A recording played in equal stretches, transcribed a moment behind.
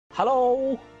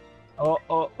Hello. Oh.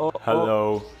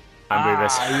 Hello. I'm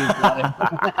Grievous. You got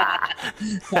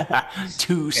it.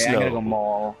 Too Okay, slow. I'm gonna go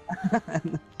mall.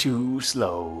 Too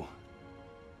slow.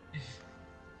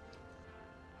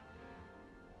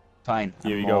 Fine.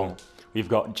 Here we go. We've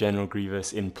got General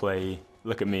Grievous in play.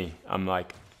 Look at me. I'm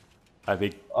like a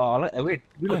big. Oh, look, we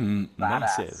look I'm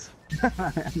badass.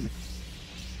 massive.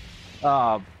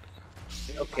 Oh,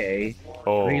 okay.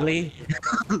 Oh. Really?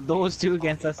 Those two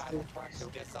against us two?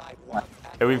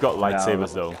 Hey, we've got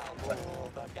lightsabers though.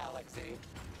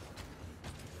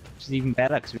 Which is even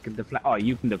better because we can deflect. Oh,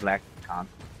 you can deflect. Can't.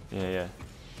 Yeah.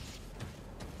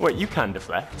 Wait, you can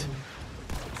deflect.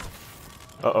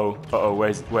 Uh-oh.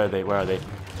 Where are they?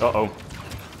 Uh-oh.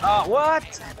 Oh,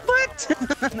 what? What?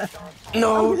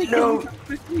 No.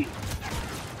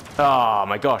 Oh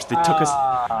my gosh, they took us.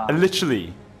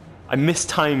 I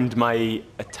mistimed my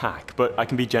attack, but I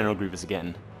can be General Grievous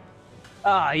again.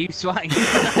 You swine.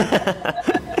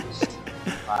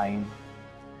 Fine.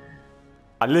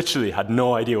 I literally had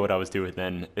no idea what I was doing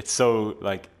then. It's so,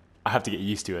 like, I have to get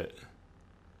used to it.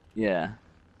 Yeah.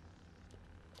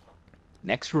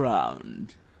 Next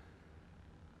round.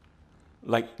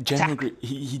 Like, General Grievous,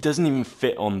 he doesn't even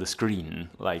fit on the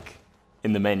screen, like,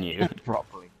 in the menu.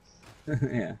 Properly.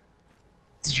 Yeah.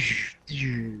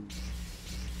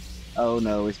 Oh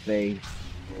no, it's vague.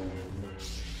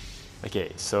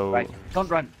 Okay, so... Right, don't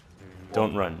run.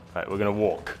 Don't run. Right, we're gonna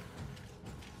walk.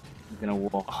 We're gonna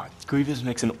walk. Oh, Grievous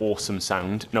makes an awesome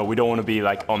sound. No, we don't want to be,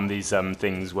 like, on these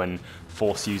things when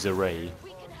Force user Ray.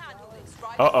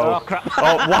 Uh-oh. Oh, crap.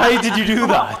 Oh, why did you do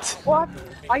that? What?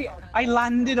 I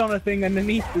landed on a thing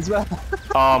underneath as well.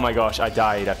 Oh my gosh, I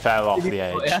died. I fell off the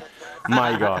Oh, edge. yeah.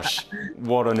 My gosh,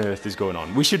 what on earth is going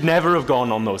on? We should never have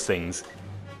gone on those things.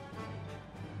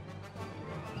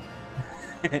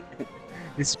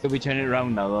 This is where we turn it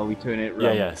around now, though. We turn it around.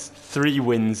 Yeah, yes. 3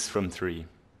 wins from 3.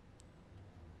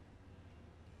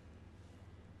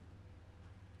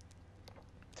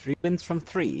 Three wins from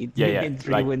 3? Yeah.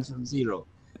 3 like, wins from 0.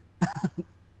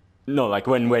 no, like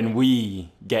when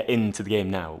we get into the game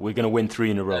now, we're gonna win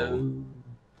 3 in a row. Oh,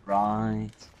 right.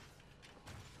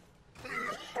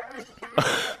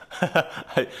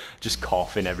 Just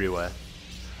coughing everywhere.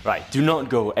 Right, do not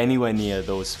go anywhere near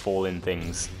those fallen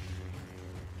things.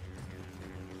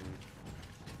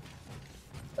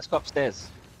 Let's go upstairs.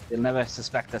 They'll never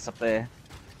suspect us up there.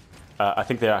 I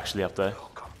think they're actually up there.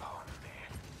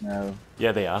 No.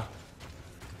 Yeah, they are.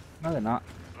 No, they're not.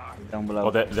 They're down below.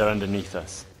 Oh, they're underneath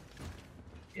us.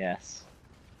 Yes.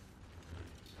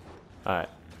 Alright.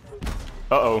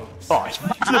 Uh-oh. Oh, thanks!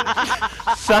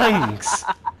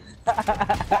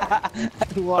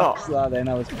 What's that then?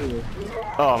 That was cool.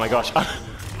 Oh my gosh.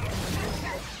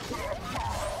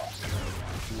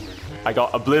 I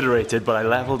got obliterated, but I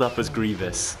leveled up as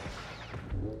Grievous.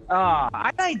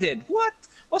 I did. What?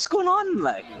 What's going on,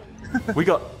 like? We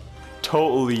got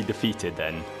totally defeated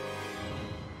then.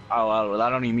 Oh well,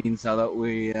 that only means now that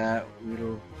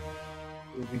we'll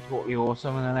be totally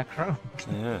awesome in the next round.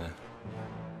 Yeah.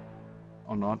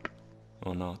 Or not.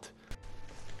 Or not.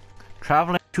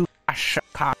 Traveling to Ashui.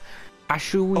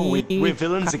 Oh, we're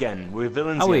villains again. We're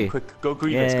villains Are again. we? Quick, go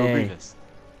Grievous, go Yay. Grievous.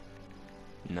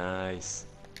 Nice.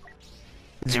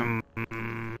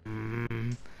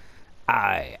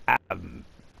 I am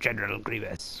General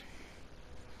Grievous.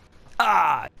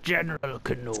 General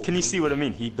Kenobi. Can you see what I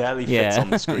mean? He barely fits on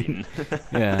the screen.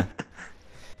 Yeah.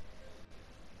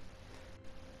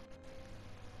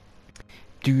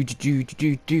 Do.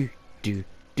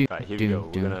 Right, here we go.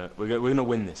 We're gonna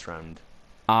win this round.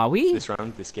 Are we?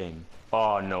 This game.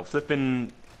 Oh no,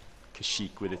 flipping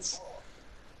Kashyyyk with its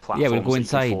platforms. Yeah, we'll go that you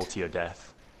can inside. fall to your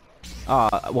death.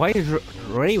 Why is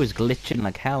Ray was glitching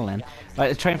like hell then? Right,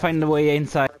 let's try and find the way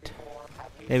inside.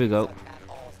 There we go.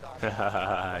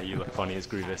 You look funny as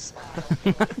Grievous.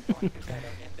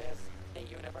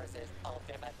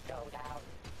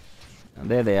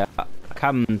 There they are.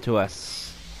 Come to us.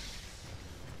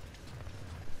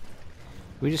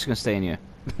 We're just gonna stay in here.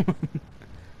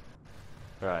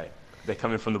 Right, they're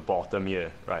coming from the bottom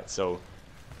here. Right, so.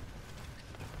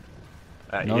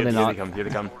 No, here they're not. Here they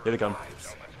come.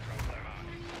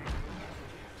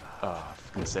 Oh,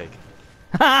 for goodness sake.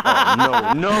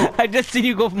 Oh, no. I just seen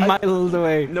you go miles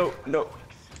away. No.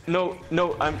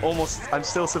 I'm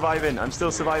still surviving.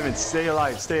 Stay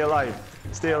alive.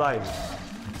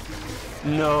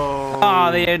 No.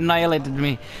 Oh, they annihilated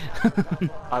me.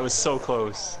 I was so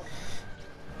close.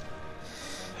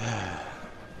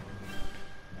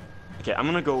 Okay, I'm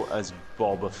gonna go as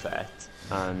Boba Fett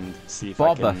and see if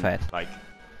I can. Boba Fett? Like,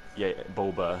 yeah,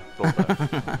 Boba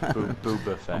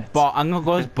Fett. I'm gonna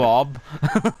go as Bob.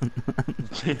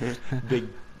 Big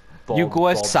You go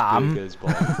as Bob's Sam. Burgers,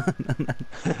 Bob.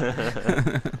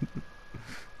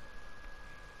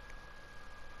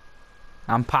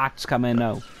 And Pat's coming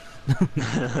now.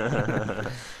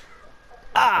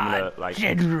 Gonna, like...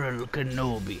 General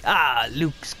Kenobi. Ah,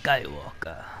 Luke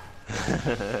Skywalker.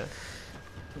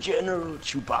 General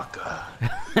Chewbacca.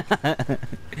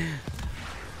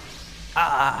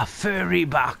 Ah, Furry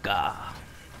Baka.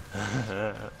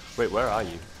 Wait, where are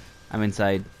you? I'm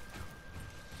inside.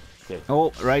 Okay.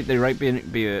 Oh, right, they're right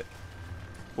behind. Wait.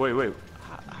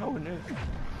 How on earth?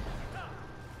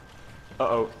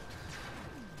 Uh-oh.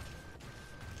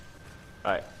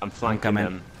 Alright, I'm flanking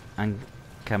them. I'm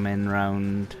coming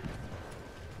round.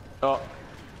 Oh.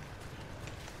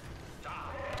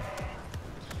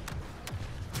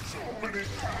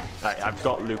 Alright, I've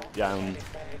got Luke down.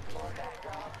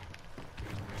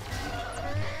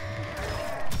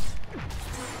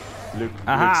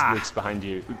 Luke's behind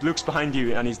you. Luke's behind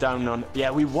you, and he's down on.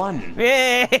 Yeah, we won.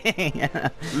 Yay!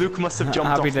 Luke must have jumped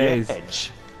Happy off days. the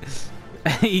edge.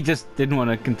 He just didn't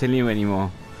want to continue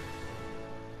anymore.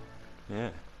 Yeah.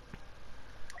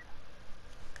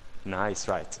 Nice,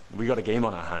 right. We got a game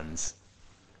on our hands.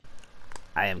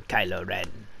 I am Kylo Ren.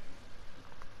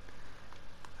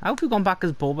 How have you gone back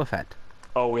as Boba Fett?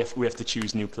 Oh, we have to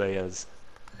choose new players.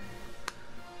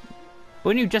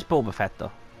 Weren't you just Boba Fett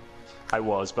though? I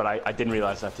was, but I didn't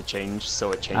realize I had to change,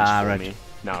 so it changed for right. me.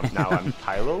 Now I'm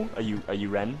Kylo. Are you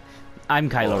Ren? I'm Or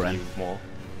Kylo are Ren. you Maul?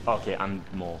 Okay, I'm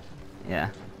Maul. Yeah.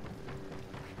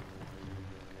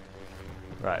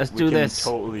 Right. Let's we do can this.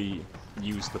 Totally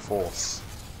use the Force.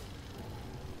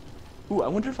 Ooh, I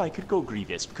wonder if I could go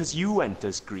Grievous because you went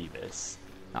as Grievous.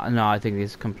 No, I think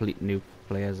these complete new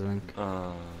players. I think.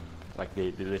 Like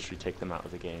they literally take them out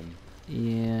of the game.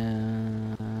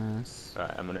 Yes.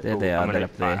 Right, I'm gonna. There they are. They're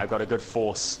up there. I've got a good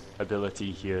Force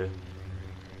ability here.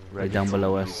 They're down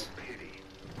below us.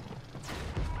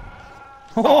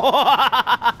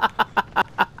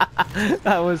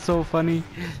 That was so funny.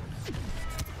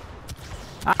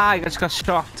 I just got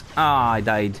shocked. Ah, I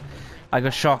died. I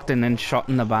got shocked and then shot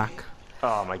in the back.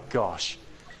 Oh my gosh.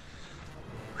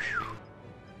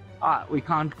 We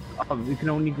can't. We can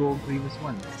only go Grievous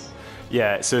once.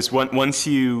 Yeah, so it's once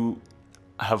you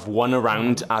have won a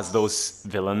round as those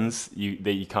villains,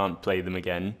 you can't play them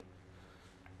again.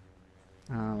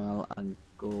 Oh well, I'll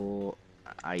go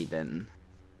Aiden.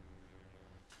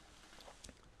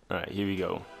 Alright, here we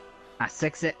go. A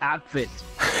sexy outfit.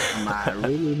 My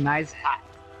really nice hat.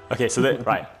 Okay, so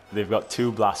they've got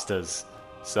 2 blasters,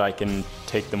 so I can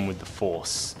take them with the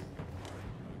Force.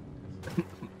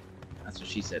 That's what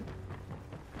she said.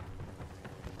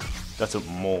 That's what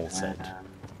Maul said.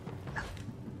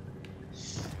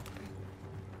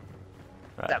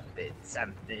 Right.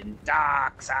 Something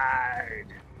dark side.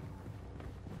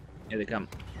 Here they come.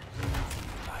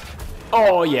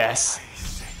 Oh yes,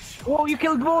 Oh, you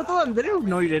killed both of them, did you?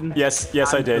 No, you didn't.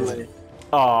 yes, I did.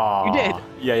 Oh, You did?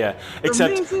 Yeah.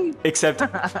 Amazing. Except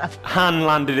Han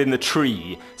landed in the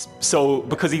tree, so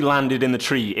because he landed in the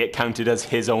tree, it counted as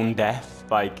his own death.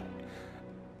 Like,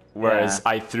 whereas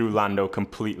I threw Lando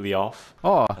completely off.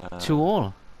 Oh,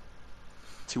 2-all.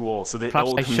 2-all. So it Perhaps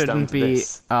all I comes down shouldn't to be.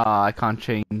 this. I can't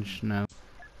change now.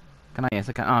 Can I? Yes,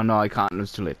 I can. Oh no, I can't.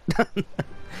 It's too late.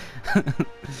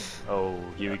 Oh,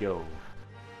 here we go.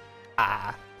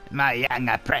 My young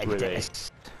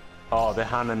apprentice. Oh, they're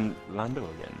Han and Lando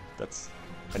again. That's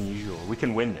unusual. We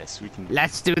can win this. We can.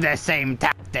 Let's do the same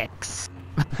tactics.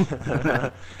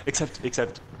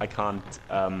 except I can't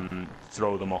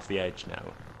throw them off the edge now.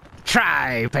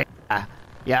 Try, Peter.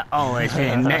 You're always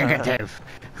being negative.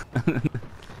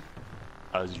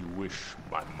 As you wish,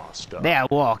 my master. They're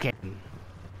walking.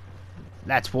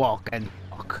 Let's walk and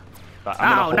walk.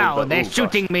 I'm Oh no, they're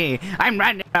shooting me. I'm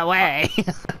running away.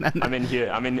 I'm in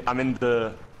here. I'm in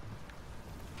the.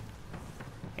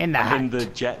 In the I'm in hut. the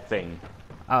jet thing.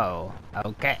 Oh,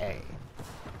 okay.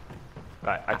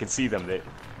 Right, I can see them.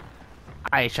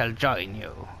 I shall join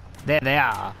you. There they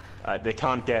are. They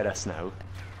can't get us now.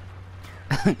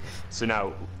 So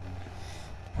now,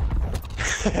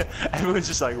 everyone's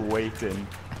just like waiting.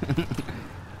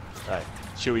 Right,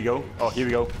 shall we go? Oh, here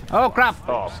we go. Oh crap!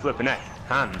 Oh, flipping heck.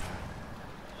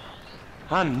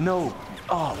 Han, no.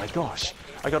 Oh my gosh,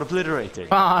 I got obliterated.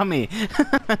 Ah, me.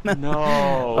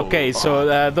 No. Okay, so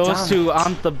those damn two it.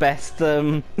 aren't the best.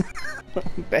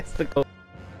 Best to go.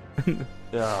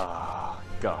 Ah,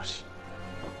 gosh.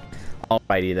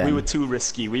 Alrighty then. We were too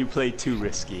risky. We played too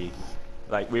risky.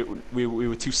 Like we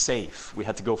were too safe. We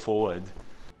had to go forward.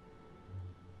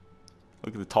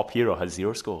 Look at the top hero has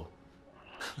 0 score.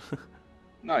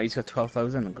 No, he's got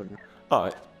 12,000.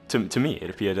 Oh, to me it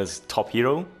appeared as top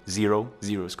hero 0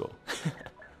 score.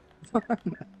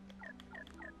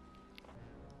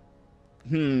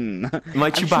 Hmm. My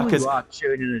I'm sure Chewbacca's you are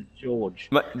tuning at George.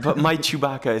 but my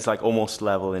Chewbacca is like almost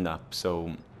leveling up,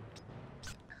 so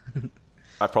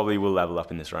I probably will level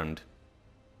up in this round.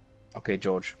 Okay,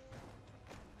 George.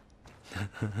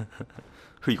 Who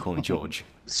are you calling George?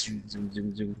 Zoom, zoom,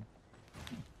 zoom, zoom.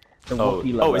 The Oh,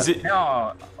 Wookiee oh, lover. is it?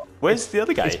 No, Where's the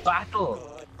other guy? it's Battle.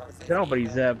 I don't know, but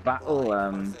he's Battle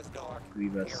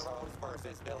Grievous.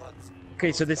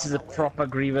 Okay, so this is a proper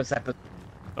Grievous episode.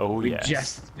 Oh We yes.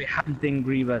 just be hunting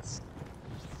Grievous.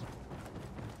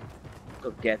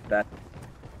 Go get that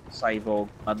cyborg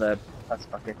mother plus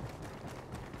bucket.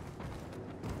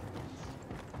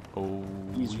 Oh.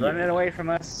 He's yeah. running away from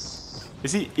us.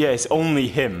 Is he? Yeah, it's only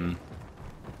him.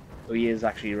 Oh, he is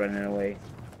actually running away.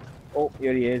 Oh,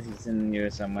 here he is. He's in here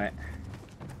somewhere.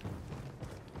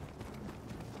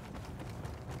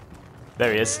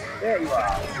 There he is. There you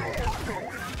are.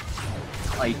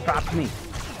 Oh, he trapped me.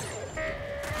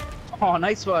 Oh,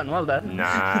 nice one. Well done.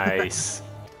 Nice.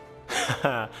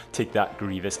 Take that,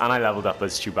 Grievous. And I leveled up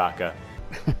as Chewbacca.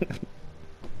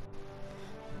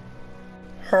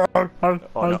 Oh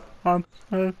no.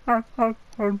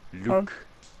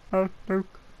 Luke.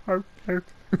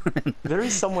 There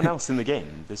is someone else in the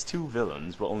game. There's 2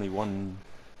 villains, but only 1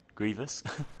 Grievous.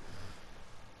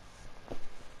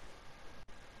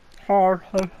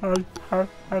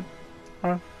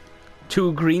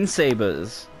 Two green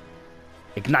sabers.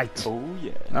 Ignite. Oh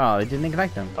yeah. Oh, they didn't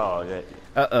ignite them. Oh yeah.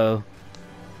 Uh-oh.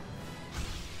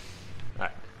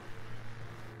 Right.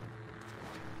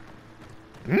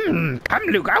 Come,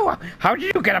 Luke. How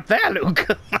did you get up there, Luke?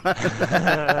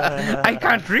 I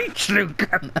can't reach, Luke.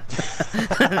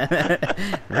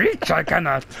 Reach, I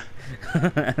cannot.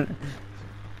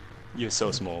 You're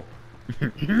so small.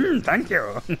 Thank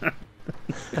you.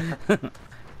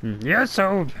 You're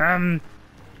so,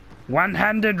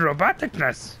 one-handed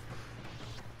roboticness.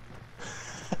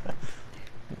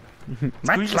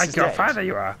 Much Grievous like is your dead. father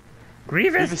you are.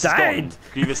 Grievous Grievous is died. gone.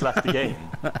 Grievous left the game.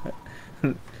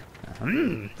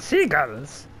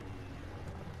 Seagulls.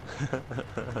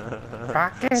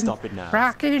 Rocking, Stop it now.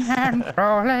 rocking and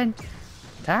rolling.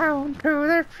 Down to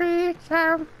the streets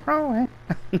I'm rolling.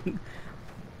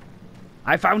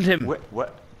 I found him.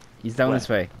 What? He's down Where? this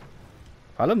way.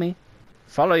 Follow me.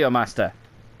 Follow your master.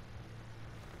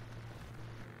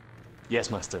 Yes,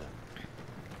 master.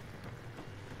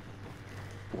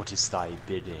 What is thy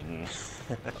bidding?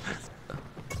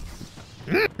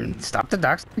 Stop the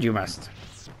ducks, you must.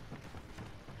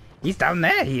 He's down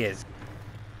there, he is.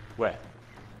 Where?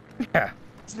 Yeah.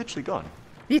 He's literally gone.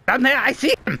 He's down there, I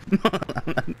see him.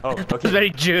 Oh, okay. It's very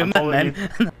German, I'm then.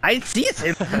 following I see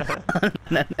him.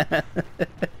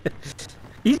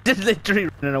 He's just literally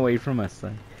running away from us,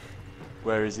 then.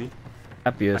 Where is he?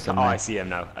 Up here Oh, somewhere. I see him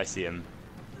now. I see him.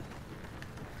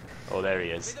 Oh, there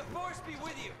he is. May the force be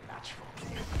with you.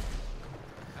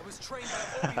 I was trained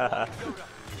by Obi-Wan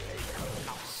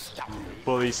Yoda.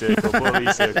 Bully circle,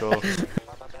 bully circle.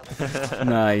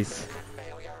 Nice.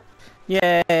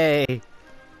 Yay!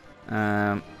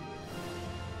 No,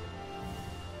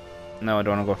 I don't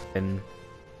want to go Finn.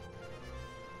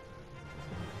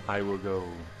 I will go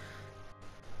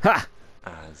Ha!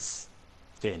 as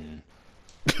Finn.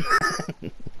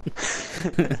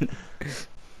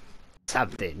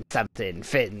 Something,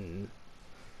 Finn.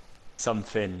 Some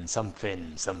Finn, some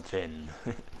Finn, some Finn.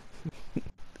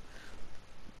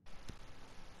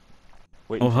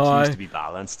 Waiting Oh, for hi. cues to be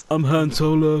balanced. I'm Han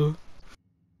Solo.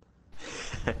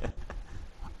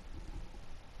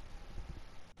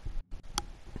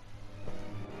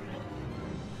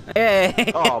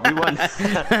 Hey! Oh, we won.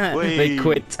 They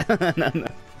quit.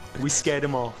 We scared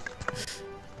him off.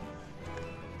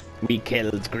 We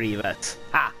killed Grievous.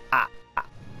 Ha ha ha.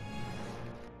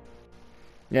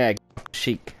 Yeah,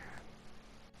 chic.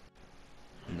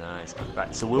 Nice.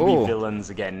 Right, so we'll Oh, be villains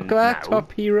again Look at that now.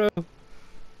 top hero. Look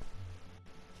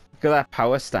at that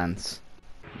power stance.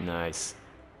 Nice.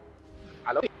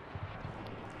 Hello.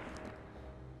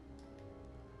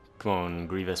 Come on,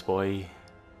 Grievous boy.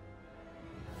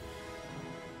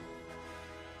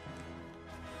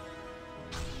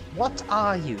 What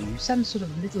are you? You some sort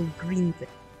of little green thing.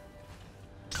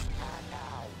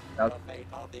 No.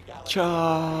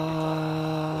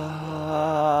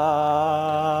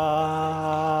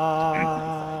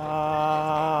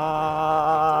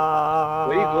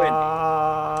 Where are you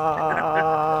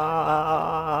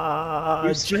going?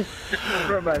 You slipped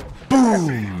from a...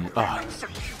 Boom! Ah.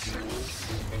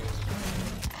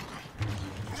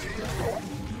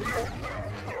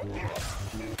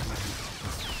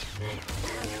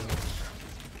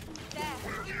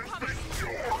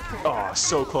 Oh,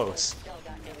 so close.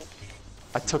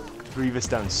 I took Grievous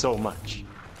down so much.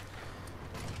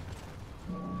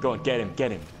 Go on, get him,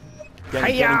 get him. Get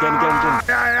him, get him, get him,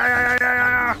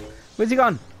 get him. Where's he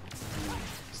gone?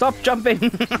 Stop jumping!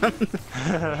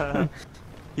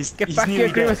 He's back nearly here,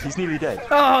 dead. Grievous. He's nearly dead.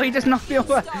 Oh, he just knocked me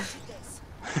over.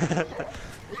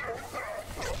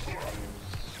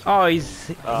 Oh, he's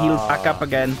healed back up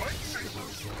again.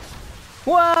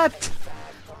 What?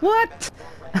 What?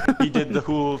 He did the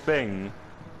whole thing.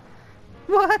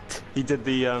 What? He did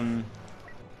the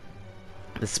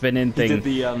spinning He thing. did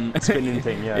the spinning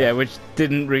thing, yeah. Yeah, which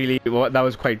didn't really. Well, that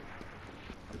was quite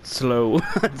slow.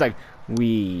 It's like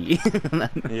wee.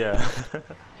 Yeah.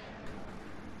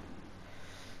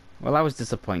 Well, that was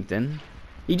disappointing.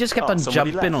 He just kept Oh, on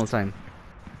somebody jumping all the left. time.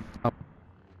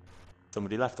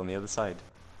 Somebody left on the other side.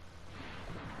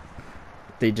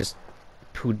 They just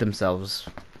pooed themselves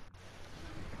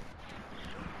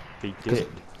They did.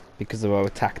 because of our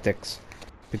tactics.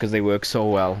 Because they work so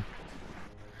well.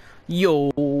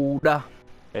 Yoda.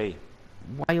 Hey.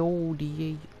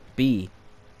 Y-O-D-A-B.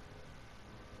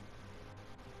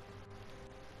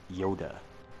 Yoda.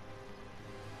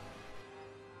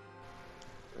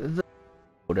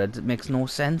 Yoda, it makes no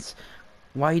sense.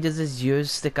 Why does his ears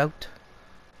stick out?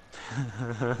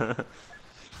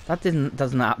 That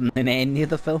doesn't happen in any of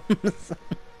the films.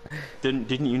 Didn't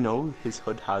you know his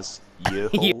hood has ear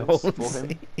Ear holes for holes.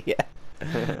 him? Yeah.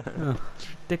 Oh,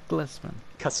 ridiculous, man.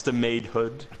 Custom made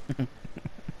hood.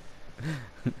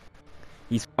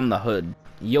 He's from the hood.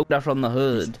 Yoda from the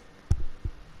hood.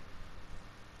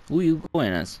 Who you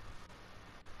going as?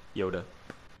 Yoda.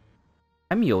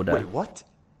 I'm Yoda. Wait, what?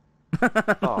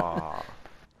 Aww.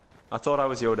 I thought I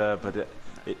was Yoda, but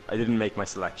I didn't make my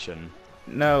selection.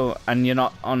 No, and you're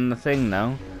not on the thing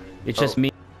now. It's just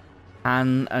me,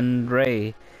 Han, and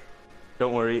Ray.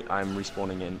 Don't worry, I'm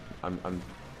respawning in.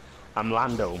 I'm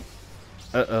Lando.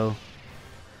 Uh-oh.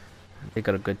 They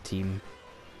got a good team.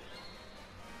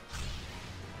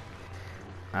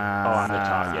 I'm the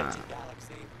target.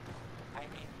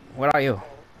 Where are you?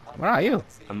 Where are you?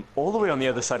 I'm all the way on the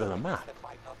other side of the map.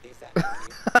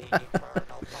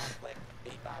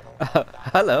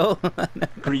 Hello.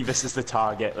 Grievous is the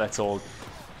target. Let's all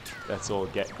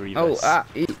get Grievous.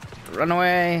 Run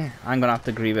away. I'm gonna have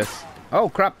to Grievous. Oh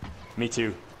crap. Me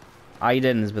too.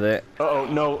 Aiden's with it. Uh oh,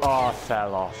 no. Oh, I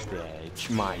fell off the edge.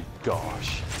 My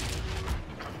gosh.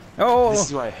 Oh, This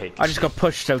is why I hate I just got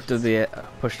pushed out of the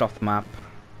pushed off the map.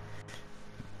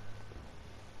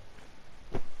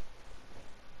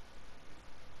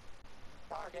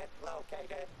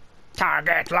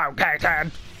 Target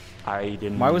located.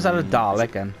 Aiden. Why was that a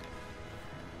Dalek then?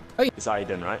 It's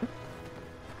Aiden, right?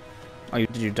 Oh,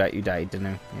 you died, didn't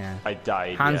you? Yeah. I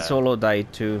died. Han yeah. Solo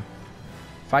died too.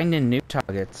 Finding new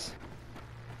targets.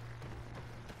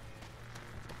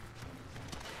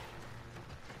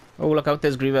 Oh, look out,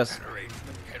 there's Grievous.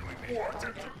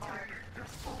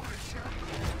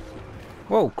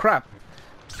 Whoa, crap.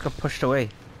 Just got pushed away.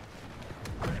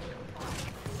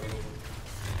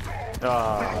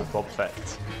 Ah, Bob Fett.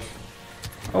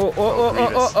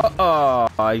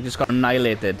 Oh, you just got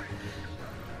annihilated.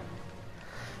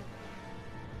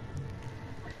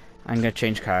 I'm gonna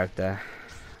change character.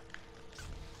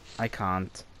 I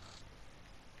can't.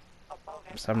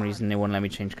 For some reason, they won't let me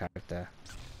change character.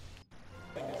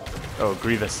 Oh,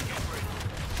 Grievous.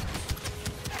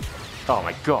 Oh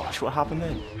my gosh, what happened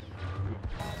then?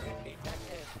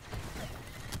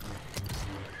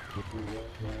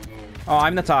 Oh,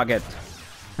 I'm the target.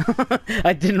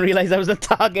 I didn't realize I was a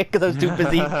target because I was too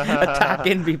busy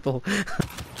attacking people. Makes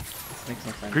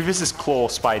no sense. Grievous's claw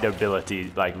spider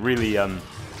ability, like really, yeah,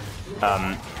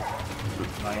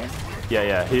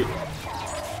 he.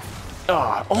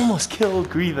 Ah, almost killed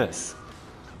Grievous.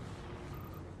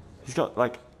 He's got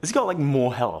like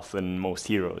more health than most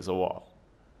heroes, or what?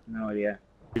 No idea.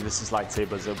 Grievous's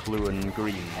lightsabers are blue and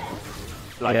green.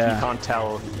 Like Yeah. you can't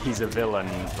tell he's a villain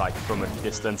like from a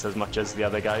distance as much as the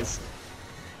other guys.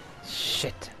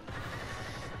 Shit.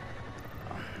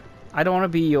 I don't want to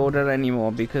be Yoda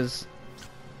anymore because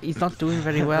he's not doing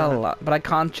very well. But I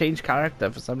can't change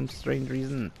character for some strange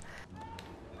reason.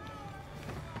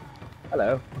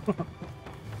 Hello.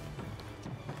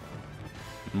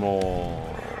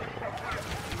 More.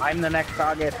 I'm the next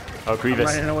target. Oh, I'm Grievous.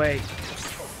 running away.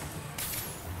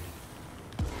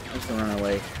 I'm just gonna run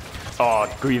away. Oh,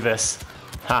 Grievous.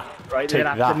 Ha. Right, Take they're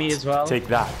after that. me as well. Take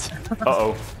that.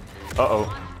 Uh-oh.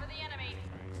 Uh-oh.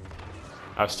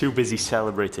 I was too busy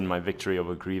celebrating my victory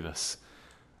over Grievous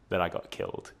that I got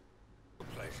killed.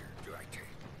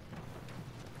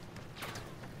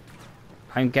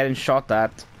 I'm getting shot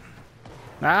at.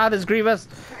 Ah, there's Grievous.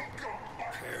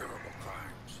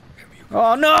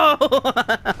 Oh no!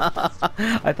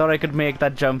 I thought I could make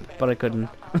that jump, but I couldn't.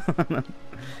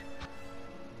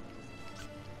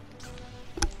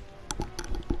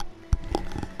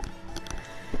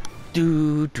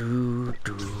 Do do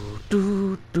do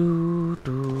do do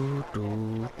do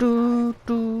do do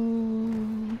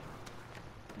do.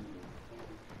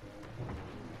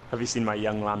 Have you seen my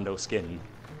young Lando skin?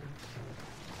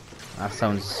 That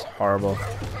sounds horrible.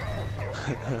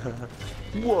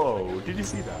 Whoa! Did you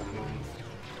see that?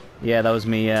 Yeah, that was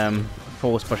me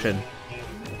force pushing.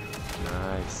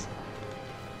 Nice.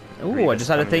 Ooh, I just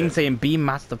had a thing saying "Be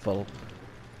masterful."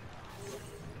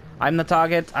 I'm the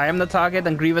target. I am the target,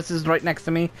 and Grievous is right next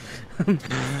to me.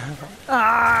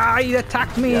 Ah, he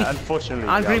attacked me. Yeah, unfortunately.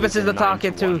 And Grievous is the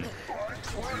target too.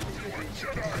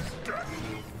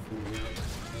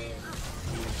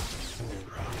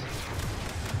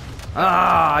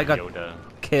 Ah, I got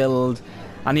killed,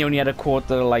 and he only had a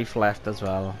quarter of life left as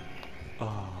well.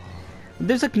 Oh.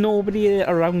 There's like nobody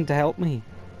around to help me.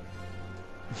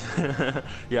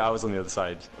 Yeah, I was on the other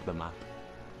side of the map.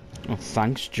 Oh,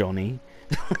 thanks, Johnny.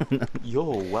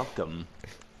 You're welcome.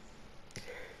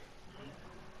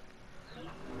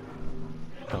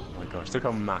 Oh my gosh, look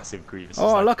how massive Grievous is.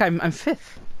 Oh, like. look, I'm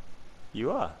 5th.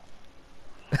 You are.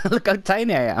 Look how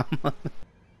tiny I am.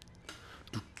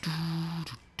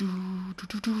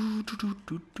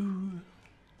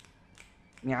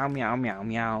 Meow, meow, meow,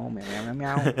 meow, meow, meow,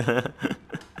 meow.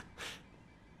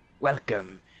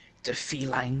 Welcome to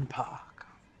Feline Park.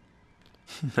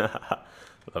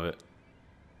 Love it.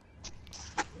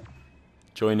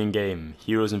 Joining game.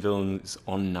 Heroes and villains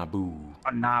on Naboo.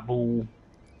 On Naboo.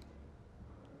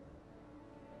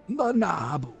 The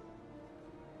Naboo.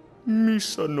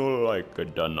 Misa no like a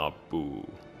Naboo.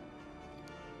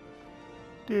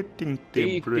 They think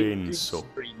their brains so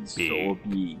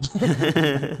big.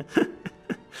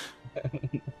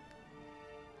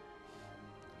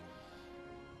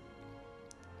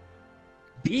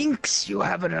 Binks, you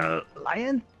have an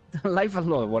lion life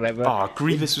alone, whatever. Ah, oh,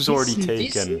 Grievous was already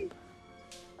taken.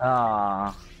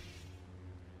 Ah.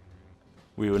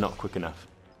 We were not quick enough.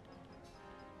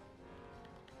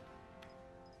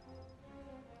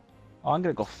 Oh, I'm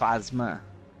gonna go Phasma.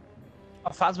 Oh,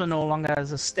 Phasma no longer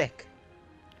has a stick.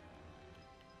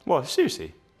 What,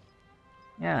 seriously?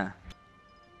 Yeah.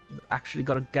 Actually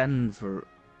got a gun for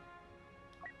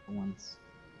once.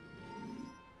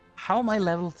 How am I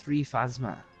level 3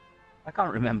 Phasma? I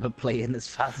can't remember playing as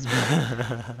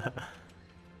Phasma.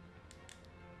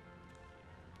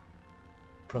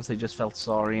 Perhaps I just felt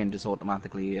sorry and just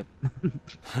automatically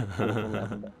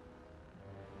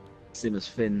same as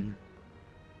Finn.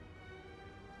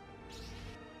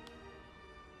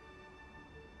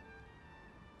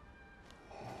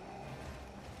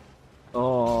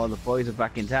 Oh, the boys are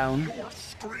back in town. Your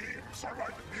screams are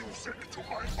like music to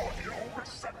my audio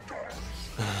receptors.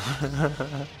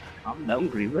 I'm no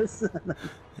Grievous.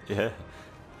 Yeah.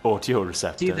 Audio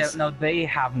receptors. See, no, they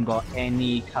haven't got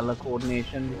any color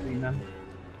coordination between them.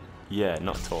 Yeah,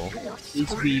 not at all.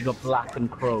 These three got black and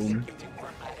chrome.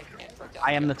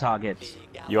 I am the target.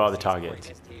 You are the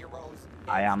target.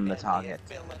 I am the target.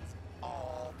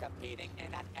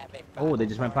 Oh, they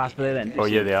just went past me then. Oh,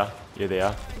 yeah, they are. Yeah, they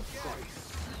are.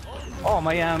 Oh,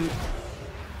 my,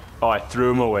 Oh, I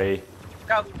threw him away.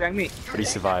 Go, bang me. But he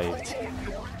survived.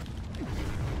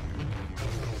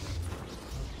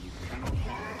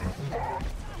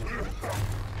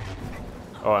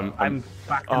 Oh, I'm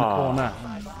back in the corner.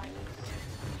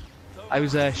 I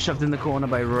was shoved in the corner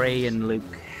by Ray and Luke.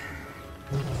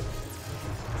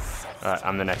 Alright,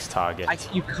 I'm the next target.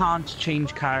 You can't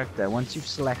change character. Once you've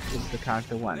selected the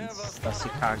character once, that's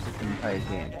your character for the entire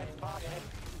game.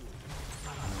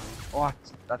 What?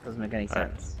 That doesn't make any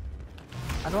sense.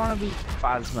 I don't want to be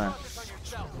Phasma.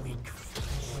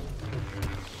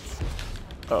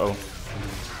 Uh-oh.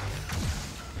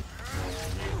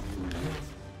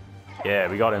 Yeah,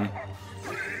 we got him.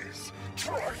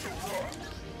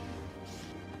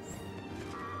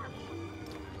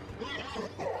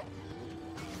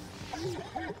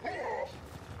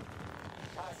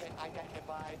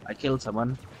 I killed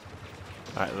someone.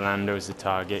 Alright, Lando's the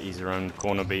target. He's around the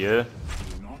corner by here.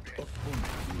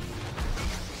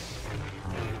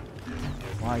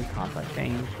 Why can't I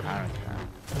change character?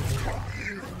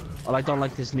 Well, I don't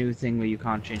like this new thing where you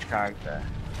can't change character.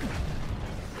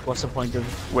 What's the point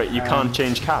of... Wait, you can't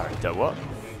change character? What?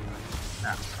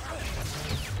 No.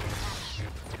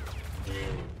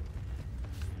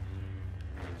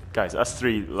 Guys, us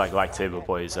three like lightsaber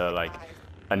boys are like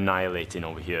annihilating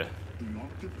over here.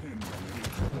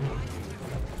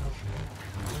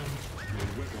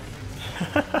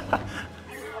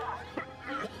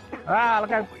 Ah,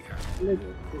 look out!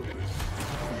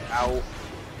 Ow.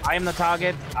 I am the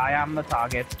target. I am the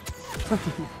target.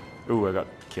 Ooh, I got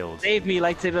killed. Save me,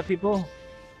 lightsaber people.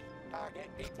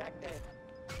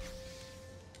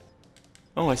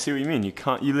 Oh, I see what you mean. You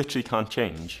can't. You literally can't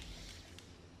change.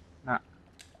 Nah.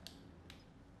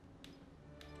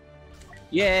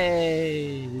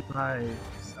 Yay! We survived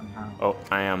somehow. Oh,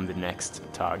 I am the next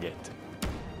target.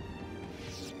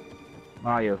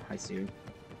 Mario, I see you.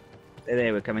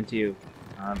 There, we're coming to you.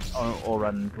 Or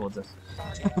run towards us.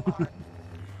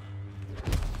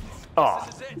 Oh,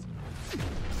 This is it.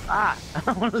 Ah!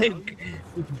 Luke!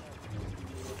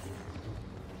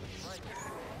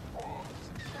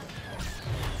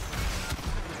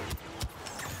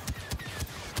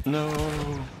 no.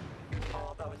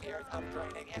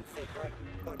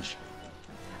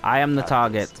 I am the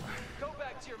target. Go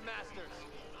back to your masters.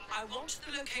 I want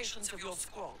the locations of your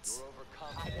squads.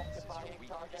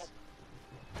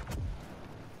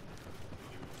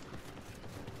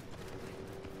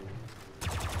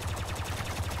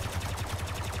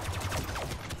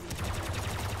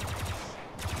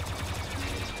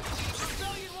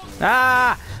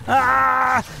 Ah!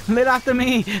 Ah! Lit after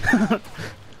me!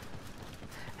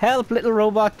 Help, little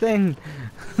robot thing!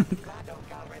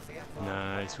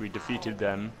 Nice, we defeated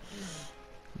them.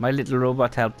 My little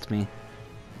robot helped me.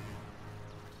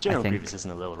 General think. Grievous isn't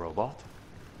a little robot.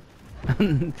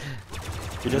 No,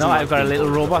 I've got a little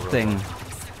robot thing.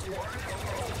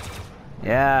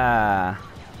 Yeah.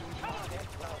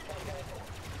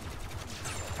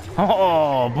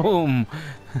 Oh, boom!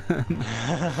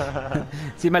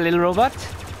 See my little robot?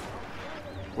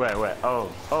 Where?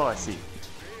 Oh, I see.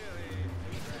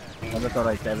 Never thought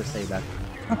I'd ever say that.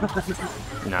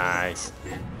 Nice.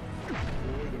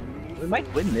 We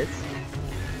might win this.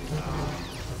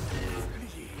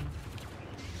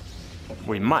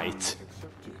 We might.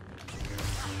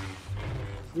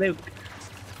 Luke.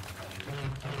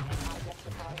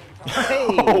 Hey!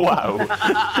 Oh wow.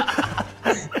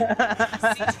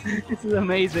 This is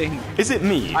amazing. Is it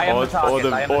me I am or the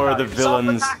target. I am the target.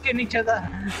 villains? Stop attacking each other.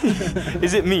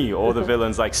 Is it me or the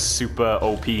villains like super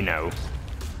OP now?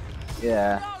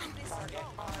 Yeah.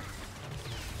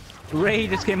 Ray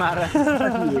just came out of.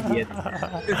 You idiot.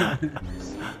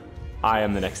 I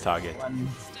am the next target.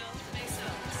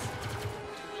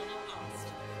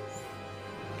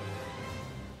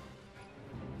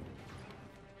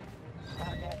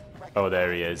 Oh,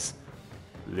 there he is.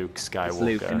 Luke Skywalker. It's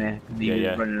Luke in there. He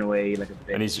was running away like a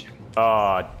bitch. And he's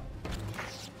oh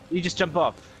You just jump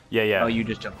off. yeah. Oh, you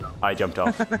just jumped off. I jumped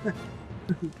off.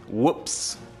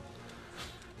 Whoops.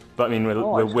 But I mean, we're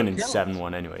Oh, I just got winning killed.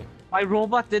 7-1 anyway. My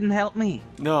robot didn't help me.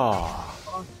 No.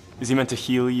 Is he meant to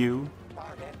heal you?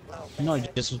 No, you're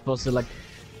just supposed to like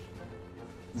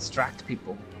distract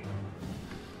people.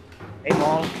 Hey,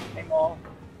 Maul. Hey, Maul.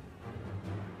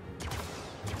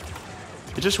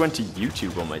 It just went to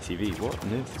YouTube on my TV. What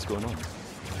on earth is going on?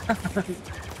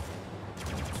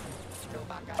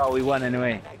 Oh, we won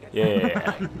anyway.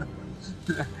 Yeah.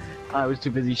 I was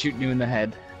too busy shooting you in the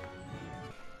head.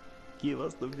 Heal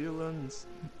us, the villains.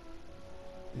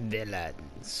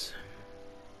 Villains.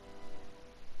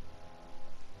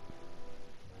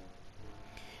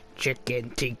 Chicken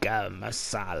tikka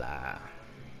masala.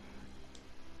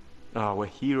 Oh, we're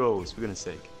heroes, for goodness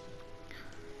sake.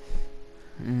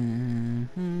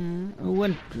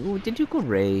 Oh, did you go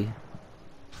Ray?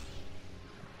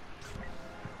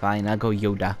 Fine, I'll go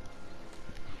Yoda.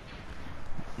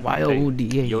 Wild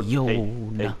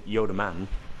Yoda. Hey, Yoda man.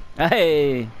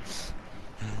 Hey!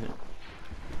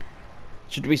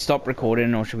 Should we stop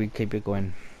recording or should we keep it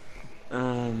going?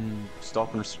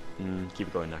 Stop and keep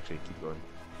it going. Actually, keep it going.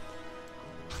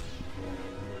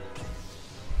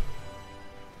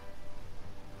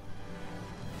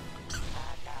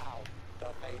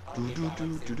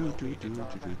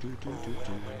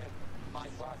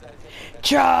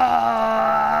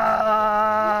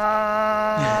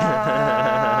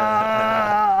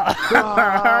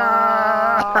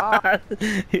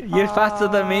 You're faster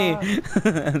than me.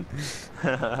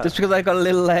 Just because I got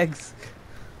little legs.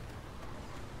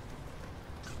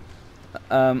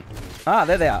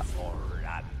 There they are.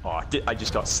 Oh, I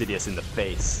just got Sidious in the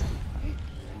face.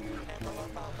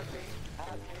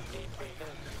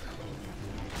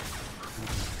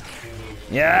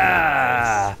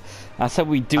 Yeah, that's how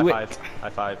we do High it.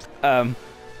 five. High five.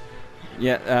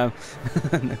 Yeah.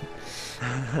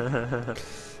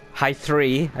 High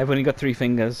 3. I've only got 3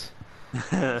 fingers.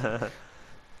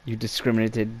 You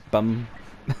discriminated bum.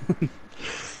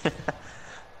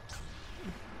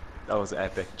 That was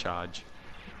epic charge.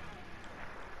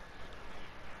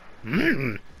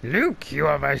 Luke, you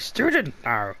are my student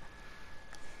now.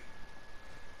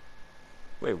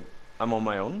 Wait, I'm on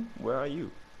my own? Where are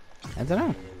you? I don't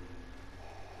know.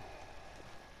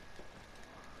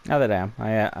 Now that I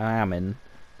am in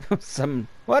some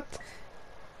what?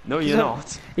 No, you're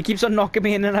not. He keeps on knocking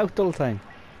me in and out all the time.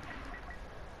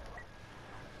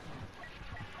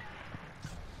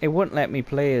 It wouldn't let me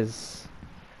play as.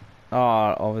 Oh,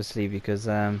 obviously because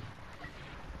I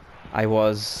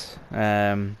was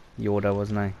Yoda,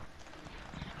 wasn't I?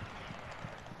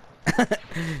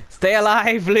 Stay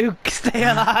alive, Luke! Stay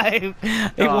alive!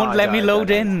 It won't let me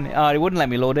load in. Oh, it wouldn't let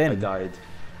me load in. I died.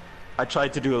 I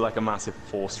tried to do like a massive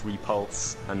force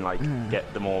repulse and like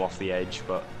get them all off the edge,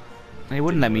 but it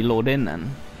wouldn't let me load in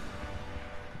then.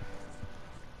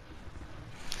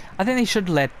 I think they should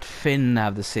let Finn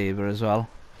have the saber as well.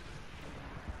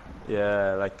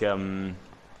 Yeah, like The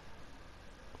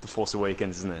Force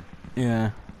Awakens, isn't it?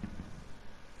 Yeah.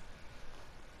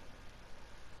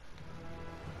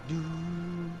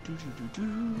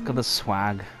 Look at the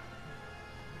swag.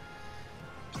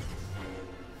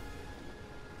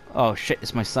 Oh shit,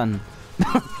 it's my son.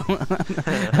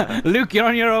 Luke, you're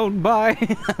on your own, bye!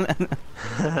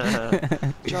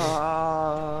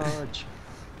 Charge!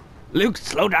 Luke,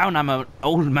 slow down, I'm an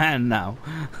old man now.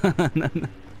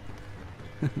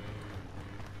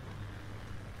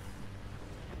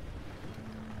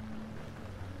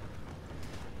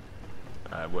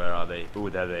 Where are they? Oh,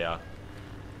 there they are.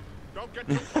 Don't get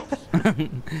too close.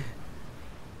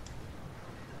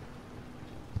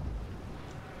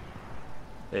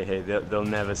 Hey, they'll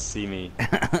never see me.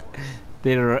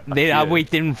 They are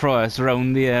waiting for us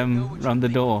round the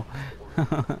door.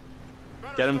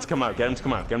 Get him to come out, get him to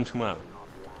come out, get him to come out.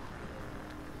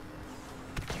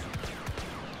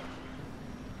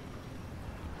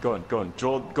 Go on, go on.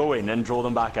 Go in and draw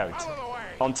them back out.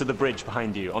 Onto the bridge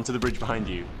behind you, onto the bridge behind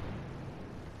you.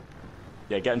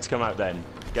 Yeah, get them to come out then.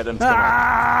 Get them to come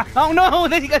out. Oh no!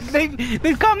 They've got me!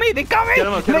 They've got me! They got me!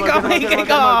 Get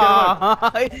them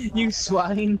out! You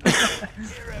swine!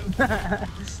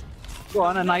 Go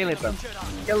on, annihilate them.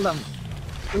 Kill them.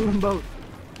 Kill them both.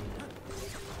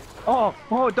 Oh!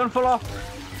 Oh! Don't fall off!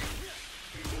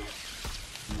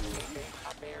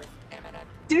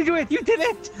 Did you do it? You did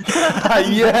it!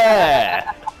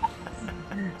 Yeah!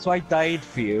 So I died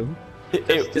for you.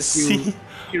 See,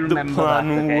 you the remember plan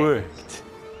that, okay? worked.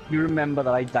 You remember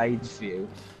that I died for you.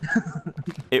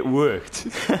 It worked.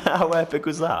 How epic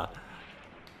was that?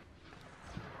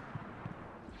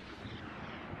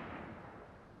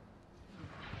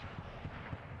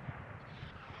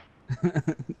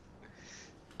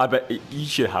 I bet you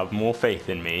should have more faith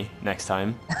in me next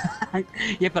time.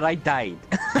 Yeah, but I died.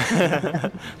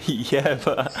 Yeah,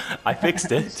 but I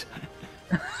fixed it.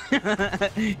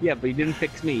 Yeah, but you didn't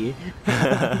fix me.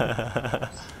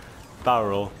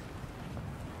 Barrel.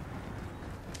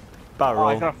 Oh,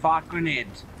 I got a fart grenade.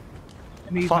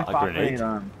 Let me use my Fart fart grenade? grenade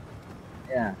on.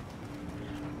 Yeah.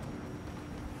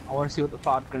 I want to see what the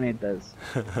fart grenade does.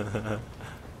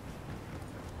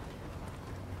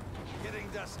 Getting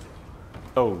dusty.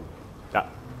 Oh,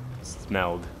 that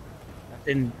smelled. That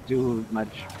didn't do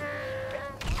much.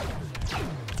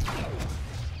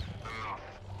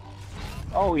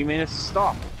 Oh, he made us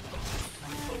stop.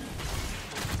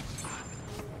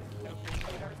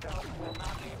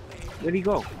 Where'd he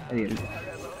go?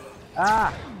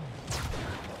 Ah!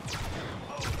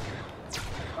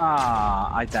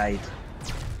 Ah, I died.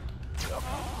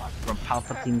 From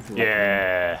Palpatine to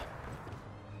Yeah.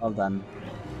 Well done.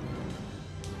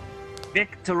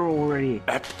 Victory!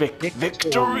 Epic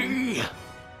victory!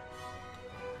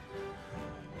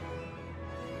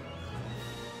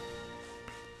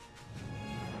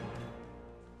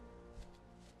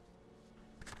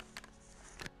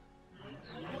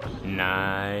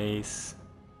 Nice.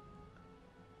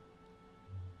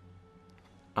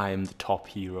 I am the top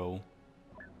hero.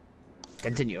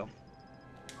 Continue.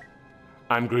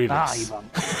 I'm Grievous. Ah, you bum.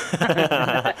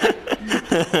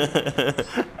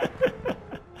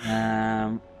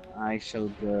 I shall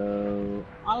go.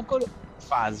 I'll go to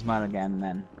Phasma again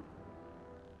then.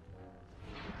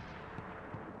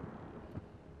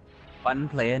 One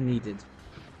player needed.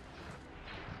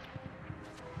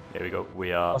 There we go.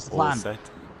 We are What's the all plan? set.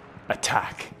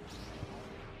 Attack.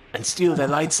 And steal their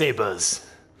lightsabers.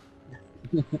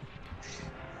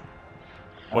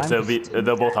 What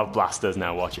they'll both have blasters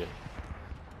now, watch it.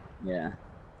 Yeah.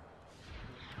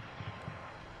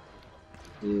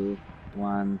 2,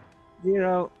 1,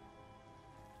 0.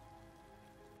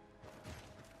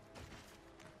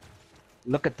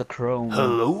 Look at the chrome.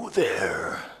 Hello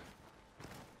there.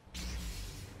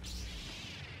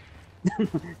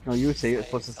 No, you're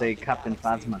supposed to say Captain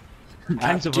Phasma.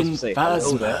 I'm supposed to say Phasma.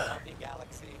 hello there. The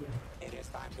galaxy. It is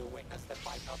time to witness the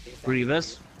fight of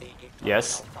Grievous.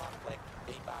 Yes.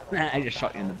 I just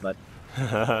shot you in the butt.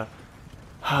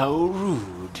 How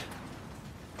rude.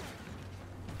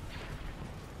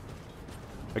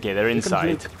 Okay, they're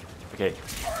inside. Okay.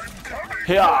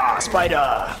 Hiya,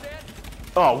 spider!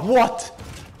 Oh, what?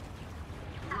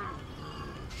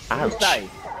 Ouch.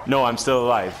 No, I'm still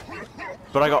alive.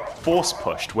 But I got force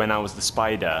pushed when I was the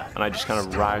spider, and I just kind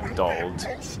of ragdolled.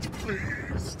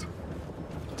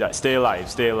 Stay alive,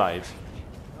 stay alive.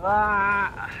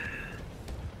 Ah!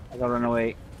 I gotta run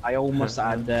away. I almost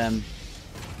had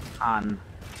Han.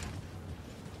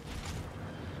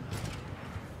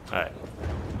 Alright.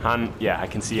 Han, yeah, I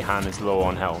can see Han is low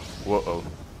on health. Whoa.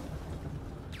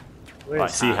 I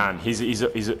see Han. He's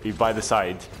by the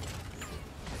side.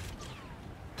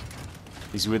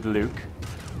 He's with Luke.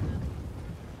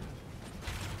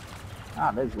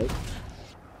 Ah, there's Luke.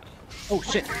 Oh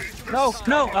shit! No,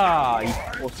 no! Ah, he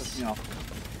forced me off.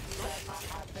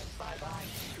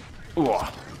 Ooh.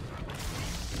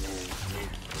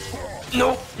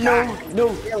 No!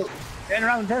 Turn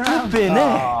around, turn around! Flippin'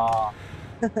 Ah.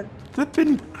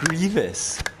 Flippin'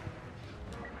 Grievous.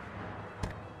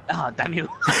 Ah, damn you!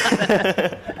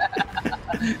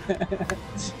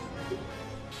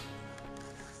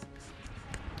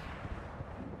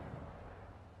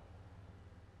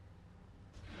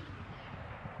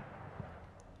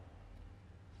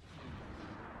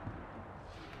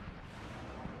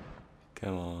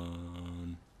 Come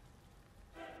on.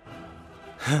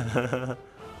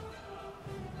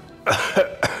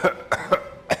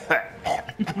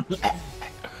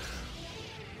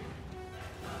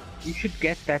 You should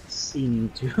get that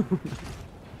scene too.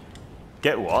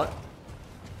 Get what?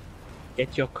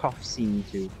 Get your cough scene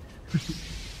too.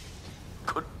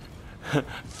 Could...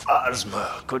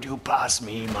 Phasma, could you pass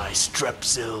me my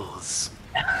strepsils?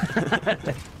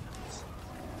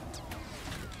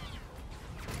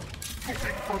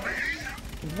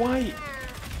 Why?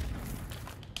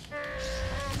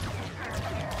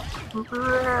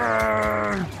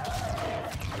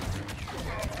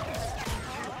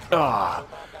 Ah,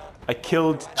 I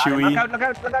killed Chewie. Look out, look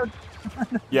out, look out!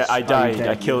 Yeah, I died.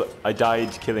 I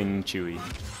died killing Chewie.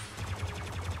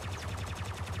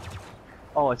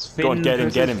 Oh, it's Finn. Go on, get him,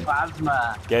 get him.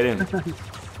 Phasma. Get him.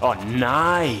 Oh,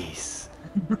 nice.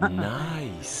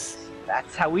 Nice.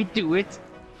 That's how we do it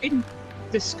in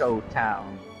Disco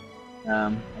Town. I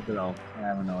don't know. I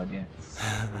have no idea.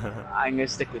 I'm gonna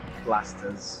stick with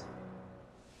blasters.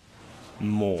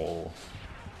 More.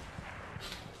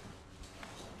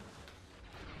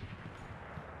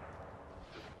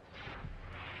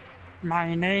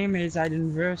 My name is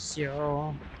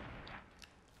Versio.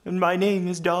 And my name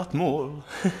is Darth Maul.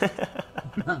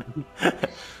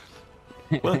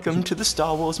 Welcome to the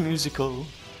Star Wars musical.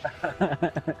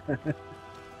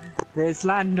 There's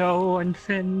Lando and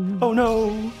Finn. Oh no,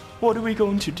 what are we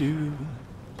going to do?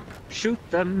 Shoot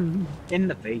them in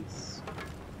the face.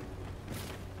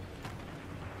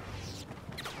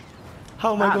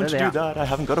 How am I going to there do they are. that? I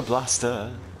haven't got a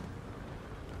blaster.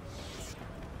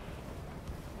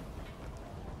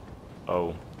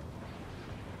 Oh.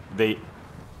 They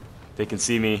can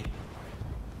see me.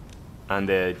 And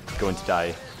they're going to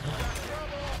die.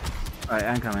 Alright,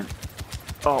 I'm coming.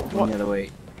 Oh, Going what? the other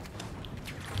way.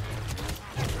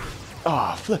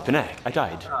 Oh, flippin' heck, I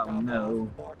died. Oh no.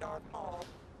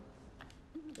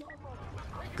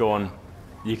 Go on,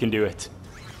 you can do it.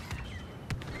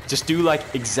 Just do like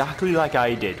exactly like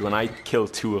I did when I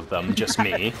killed two of them, just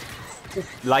me.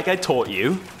 Like I taught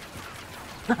you.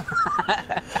 Like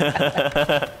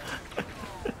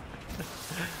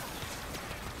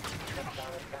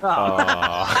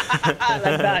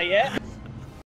that, yeah?